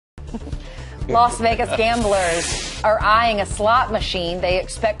Las Vegas gamblers are eyeing a slot machine they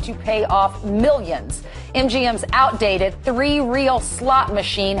expect to pay off millions. MGM's outdated three-reel slot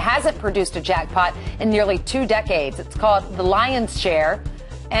machine hasn't produced a jackpot in nearly 2 decades. It's called the Lion's Share,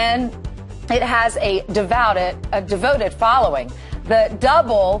 and it has a devoted following.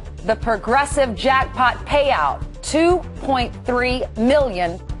 Double the progressive jackpot payout, $2.3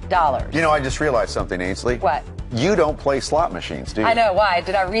 million. You know, I just realized something, Ainsley. What? You don't play slot machines, do you? I know. Why?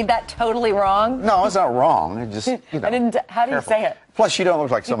 Did I read that totally wrong? No, it's not wrong. It just, you know, I didn't. How do you say it? Plus, you don't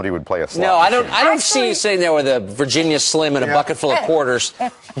look like somebody would play a slot No, I machine. don't see you sitting there with a Virginia Slim and a bucket full of quarters. You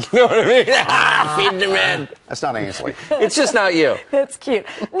know what I mean? Feeding them in. That's not Ainsley. It's just not you. That's cute.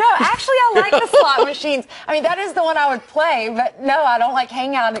 No, actually, I like the slot machines. I mean, that is the one I would play, but no, I don't like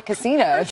hanging out at casinos.